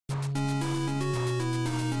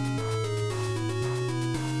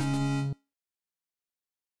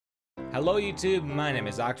Hello YouTube, my name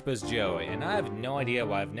is Octopus Joey, and I have no idea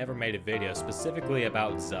why I've never made a video specifically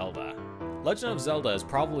about Zelda. Legend of Zelda is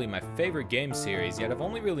probably my favorite game series, yet I've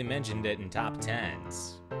only really mentioned it in top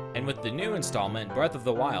 10s. And with the new installment, Breath of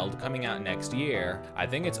the Wild, coming out next year, I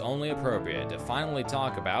think it's only appropriate to finally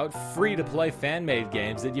talk about free-to-play fan-made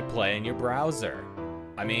games that you play in your browser.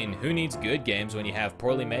 I mean, who needs good games when you have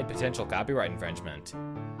poorly made potential copyright infringement?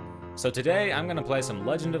 So today, I'm gonna play some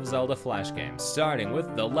Legend of Zelda Flash games, starting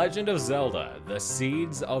with The Legend of Zelda, The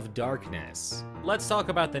Seeds of Darkness. Let's talk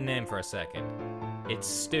about the name for a second. It's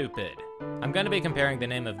stupid. I'm gonna be comparing the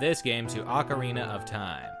name of this game to Ocarina of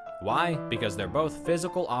Time. Why? Because they're both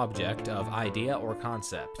physical object of idea or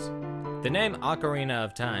concept. The name Ocarina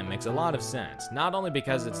of Time makes a lot of sense, not only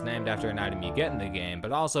because it's named after an item you get in the game,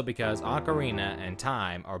 but also because Ocarina and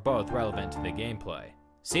Time are both relevant to the gameplay.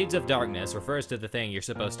 Seeds of Darkness refers to the thing you're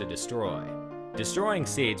supposed to destroy. Destroying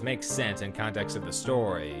seeds makes sense in context of the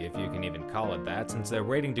story, if you can even call it that, since they're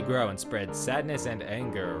waiting to grow and spread sadness and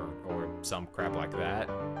anger, or some crap like that.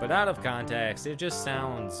 But out of context, it just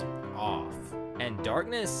sounds off. And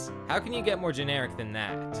darkness? How can you get more generic than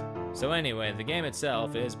that? So anyway, the game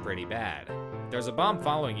itself is pretty bad. There's a bomb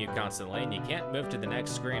following you constantly, and you can't move to the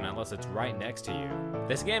next screen unless it's right next to you.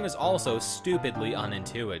 This game is also stupidly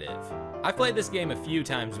unintuitive. I've played this game a few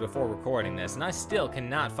times before recording this, and I still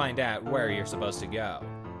cannot find out where you're supposed to go.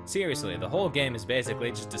 Seriously, the whole game is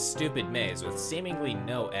basically just a stupid maze with seemingly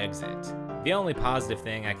no exit. The only positive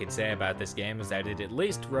thing I could say about this game is that it at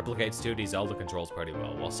least replicates 2D Zelda controls pretty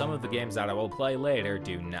well, while some of the games that I will play later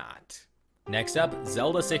do not. Next up,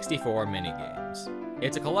 Zelda 64 minigames.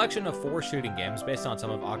 It's a collection of 4 shooting games based on some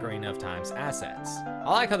of Ocarina of Time's assets. I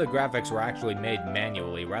like how the graphics were actually made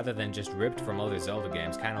manually rather than just ripped from other Zelda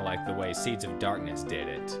games, kinda like the way Seeds of Darkness did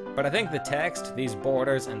it. But I think the text, these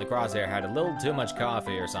borders, and the crosshair had a little too much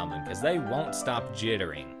coffee or something, cause they won't stop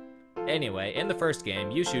jittering. Anyway, in the first game,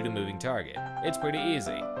 you shoot a moving target. It's pretty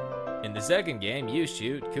easy. In the second game, you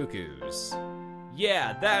shoot cuckoos.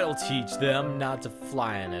 Yeah, that'll teach them not to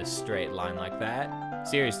fly in a straight line like that.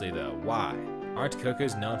 Seriously though, why? Aren't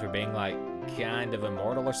cuckoos known for being like, kind of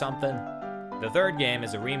immortal or something? The third game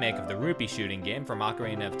is a remake of the rupee shooting game from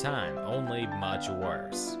Ocarina of Time, only much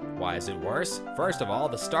worse. Why is it worse? First of all,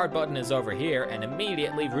 the start button is over here, and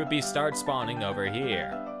immediately rupees start spawning over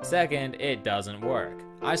here. Second, it doesn't work.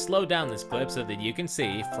 I slowed down this clip so that you can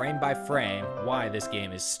see, frame by frame, why this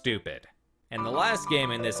game is stupid. And the last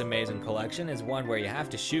game in this amazing collection is one where you have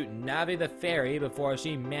to shoot Navi the fairy before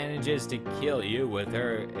she manages to kill you with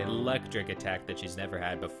her electric attack that she's never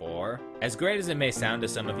had before. As great as it may sound to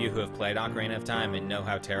some of you who have played Ocarina of Time and know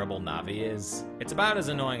how terrible Navi is, it's about as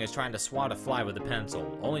annoying as trying to swat a fly with a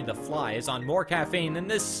pencil, only the fly is on more caffeine than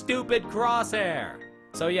this stupid crosshair.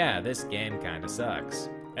 So yeah, this game kinda sucks.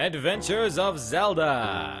 Adventures of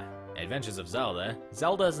Zelda! Adventures of Zelda?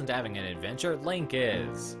 Zelda isn't having an adventure, Link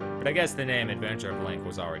is. But I guess the name Adventure of Link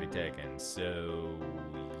was already taken, so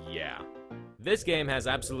yeah. This game has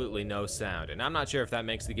absolutely no sound, and I'm not sure if that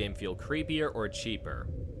makes the game feel creepier or cheaper.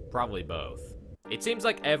 Probably both. It seems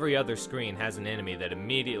like every other screen has an enemy that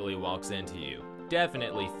immediately walks into you.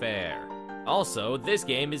 Definitely fair. Also, this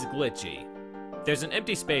game is glitchy. There's an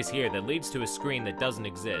empty space here that leads to a screen that doesn't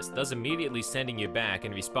exist, thus immediately sending you back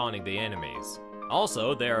and respawning the enemies.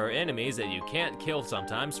 Also, there are enemies that you can't kill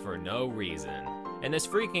sometimes for no reason. And this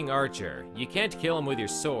freaking archer, you can't kill him with your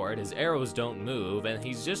sword, his arrows don't move, and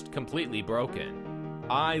he's just completely broken.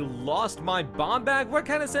 I lost my bomb bag? What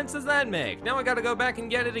kind of sense does that make? Now I gotta go back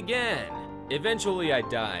and get it again. Eventually I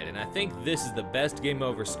died, and I think this is the best game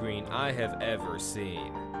over screen I have ever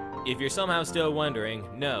seen. If you're somehow still wondering,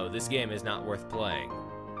 no, this game is not worth playing.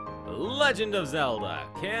 Legend of Zelda,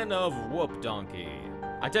 Can of Whoop Donkey.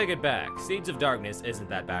 I take it back, Seeds of Darkness isn't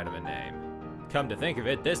that bad of a name. Come to think of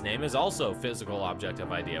it, this name is also physical object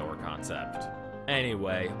of idea or concept.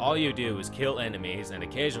 Anyway, all you do is kill enemies and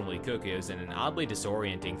occasionally cuckoos in an oddly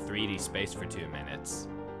disorienting 3D space for 2 minutes.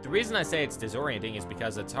 The reason I say it's disorienting is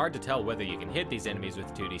because it's hard to tell whether you can hit these enemies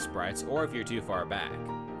with 2D sprites or if you're too far back.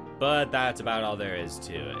 But that's about all there is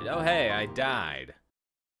to it. Oh hey, I died.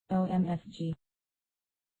 OMFG.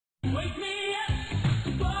 Wake me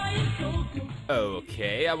up, boy, it's so cool.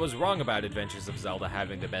 Okay, I was wrong about Adventures of Zelda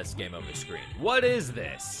having the best game over screen. What is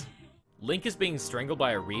this? Link is being strangled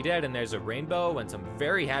by a Redead, and there's a rainbow and some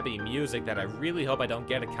very happy music that I really hope I don't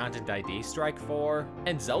get a content ID strike for.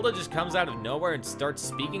 And Zelda just comes out of nowhere and starts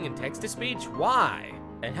speaking in text-to-speech? Why?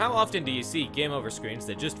 And how often do you see game over screens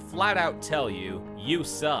that just flat out tell you, you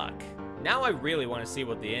suck? Now I really want to see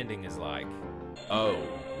what the ending is like. Oh,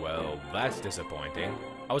 well, that's disappointing.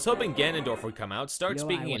 I was hoping Ganondorf would come out, start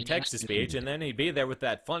speaking in text-to-speech, and then he'd be there with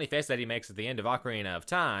that funny face that he makes at the end of Ocarina of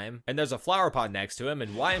Time, and there's a flower pot next to him,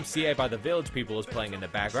 and YMCA by the Village People is playing in the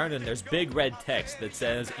background, and there's big red text that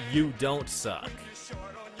says, "You don't suck."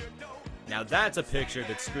 Now that's a picture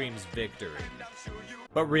that screams victory.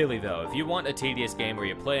 But really though, if you want a tedious game where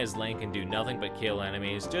you play as Link and do nothing but kill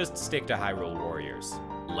enemies, just stick to Hyrule Warriors.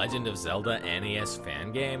 Legend of Zelda NES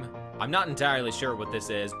fan game? I'm not entirely sure what this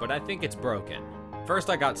is, but I think it's broken.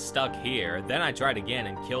 First I got stuck here, then I tried again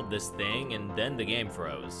and killed this thing, and then the game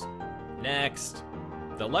froze. Next.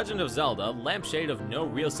 The Legend of Zelda Lampshade of No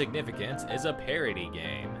Real Significance is a parody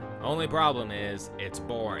game. Only problem is, it's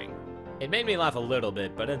boring. It made me laugh a little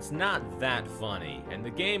bit, but it's not that funny, and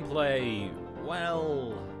the gameplay,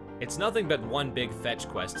 well, it's nothing but one big fetch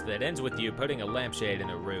quest that ends with you putting a lampshade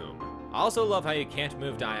in a room. I also love how you can't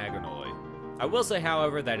move diagonally. I will say,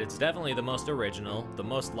 however, that it's definitely the most original, the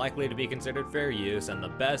most likely to be considered fair use, and the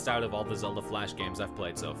best out of all the Zelda Flash games I've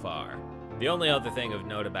played so far. The only other thing of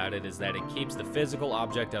note about it is that it keeps the physical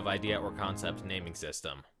object of idea or concept naming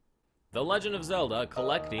system. The Legend of Zelda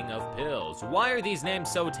Collecting of Pills. Why are these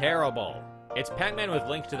names so terrible? It's Pac-Man with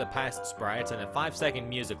Link to the Past sprites and a 5-second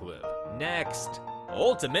music loop. Next.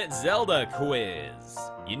 Ultimate Zelda Quiz.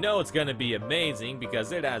 You know it's gonna be amazing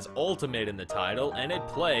because it has Ultimate in the title and it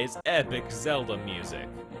plays epic Zelda music.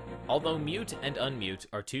 Although mute and unmute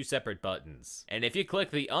are two separate buttons. And if you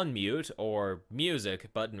click the unmute or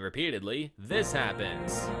music button repeatedly, this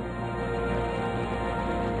happens.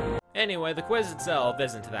 Anyway, the quiz itself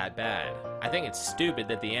isn't that bad. I think it's stupid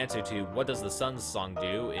that the answer to what does the Sun's song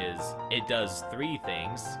do is, it does 3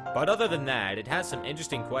 things. But other than that, it has some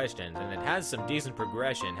interesting questions, and it has some decent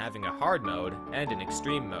progression, having a hard mode and an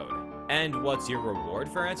extreme mode. And what's your reward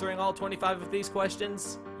for answering all 25 of these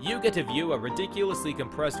questions? You get to view a ridiculously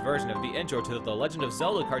compressed version of the intro to the Legend of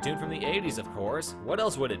Zelda cartoon from the 80s, of course. What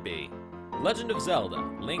else would it be? Legend of Zelda,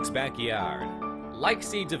 Link's Backyard. Like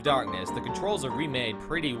Seeds of Darkness, the controls are remade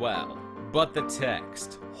pretty well. But the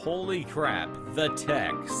text. Holy crap, the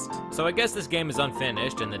text. So I guess this game is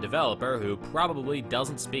unfinished and the developer, who probably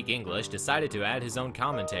doesn't speak English, decided to add his own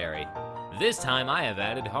commentary. This time I have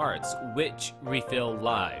added hearts, which refill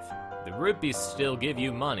live. The rupees still give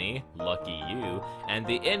you money, lucky you, and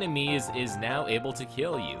the enemies is now able to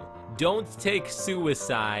kill you. Don't take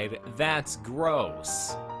suicide, that's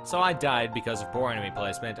gross. So I died because of poor enemy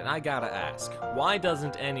placement, and I gotta ask, why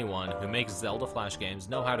doesn't anyone who makes Zelda Flash games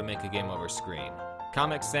know how to make a game over screen?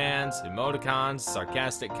 Comic Sans, emoticons,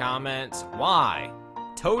 sarcastic comments, why?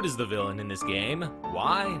 Toad is the villain in this game.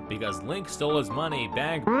 Why? Because Link stole his money,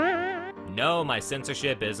 bag. No, my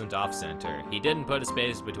censorship isn't off-center. He didn't put a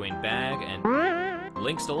space between bag and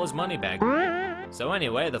Link stole his money bag. So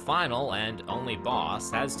anyway, the final and only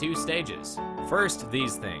boss has 2 stages. First,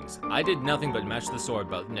 these things. I did nothing but mash the sword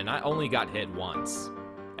button and I only got hit once.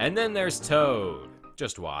 And then there's Toad.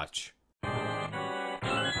 Just watch.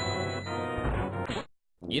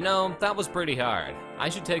 You know, that was pretty hard. I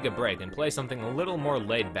should take a break and play something a little more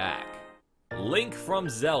laid back. Link from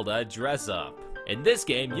Zelda Dress Up. In this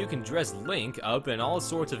game, you can dress Link up in all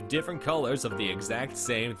sorts of different colors of the exact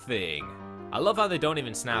same thing. I love how they don't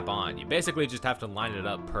even snap on. You basically just have to line it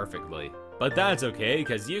up perfectly. But that's okay,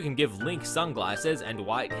 because you can give Link sunglasses and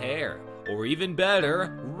white hair. Or even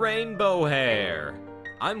better, rainbow hair.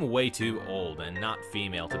 I'm way too old and not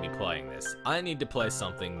female to be playing this. I need to play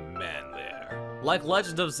something manlier. Like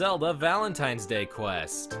Legend of Zelda Valentine's Day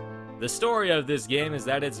Quest. The story of this game is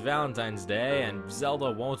that it's Valentine's Day, and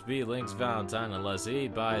Zelda won't be Link's Valentine unless he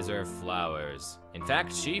buys her flowers. In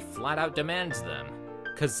fact, she flat out demands them.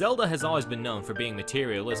 Cause Zelda has always been known for being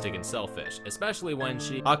materialistic and selfish, especially when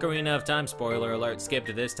she— Ocarina of Time, spoiler alert, skip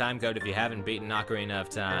to this time code if you haven't beaten Ocarina of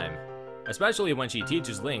Time. Especially when she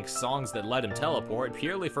teaches Link songs that let him teleport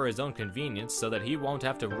purely for his own convenience so that he won't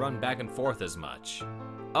have to run back and forth as much.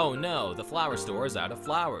 Oh no, the flower store is out of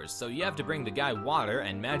flowers, so you have to bring the guy water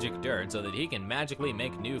and magic dirt so that he can magically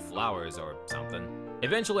make new flowers or something.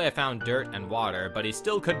 Eventually I found dirt and water, but he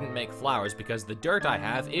still couldn't make flowers because the dirt I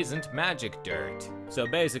have isn't magic dirt. So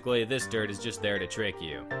basically, this dirt is just there to trick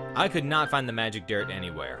you. I could not find the magic dirt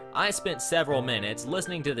anywhere. I spent several minutes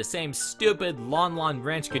listening to the same stupid Lon Lon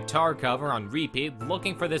Ranch guitar cover on repeat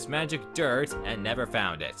looking for this magic dirt and never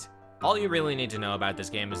found it. All you really need to know about this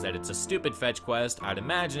game is that it's a stupid fetch quest, I'd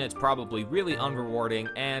imagine it's probably really unrewarding,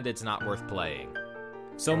 and it's not worth playing.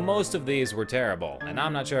 So most of these were terrible, and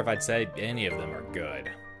I'm not sure if I'd say any of them are good.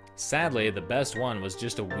 Sadly, the best one was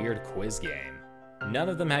just a weird quiz game. None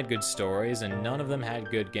of them had good stories, and none of them had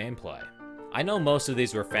good gameplay. I know most of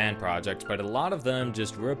these were fan projects, but a lot of them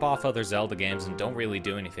just rip off other Zelda games and don't really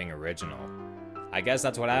do anything original. I guess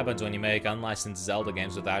that's what happens when you make unlicensed Zelda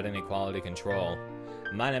games without any quality control.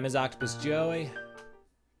 My name is Octopus Joey.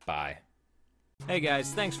 Bye. Hey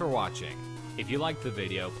guys, thanks for watching. If you liked the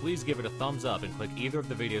video, please give it a thumbs up and click either of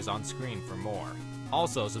the videos on screen for more.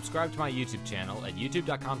 Also, subscribe to my YouTube channel at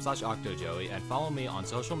youtube.com/octojoey and follow me on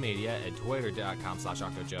social media at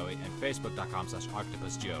twitter.com/octojoey and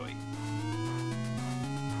facebook.com/octopusjoey.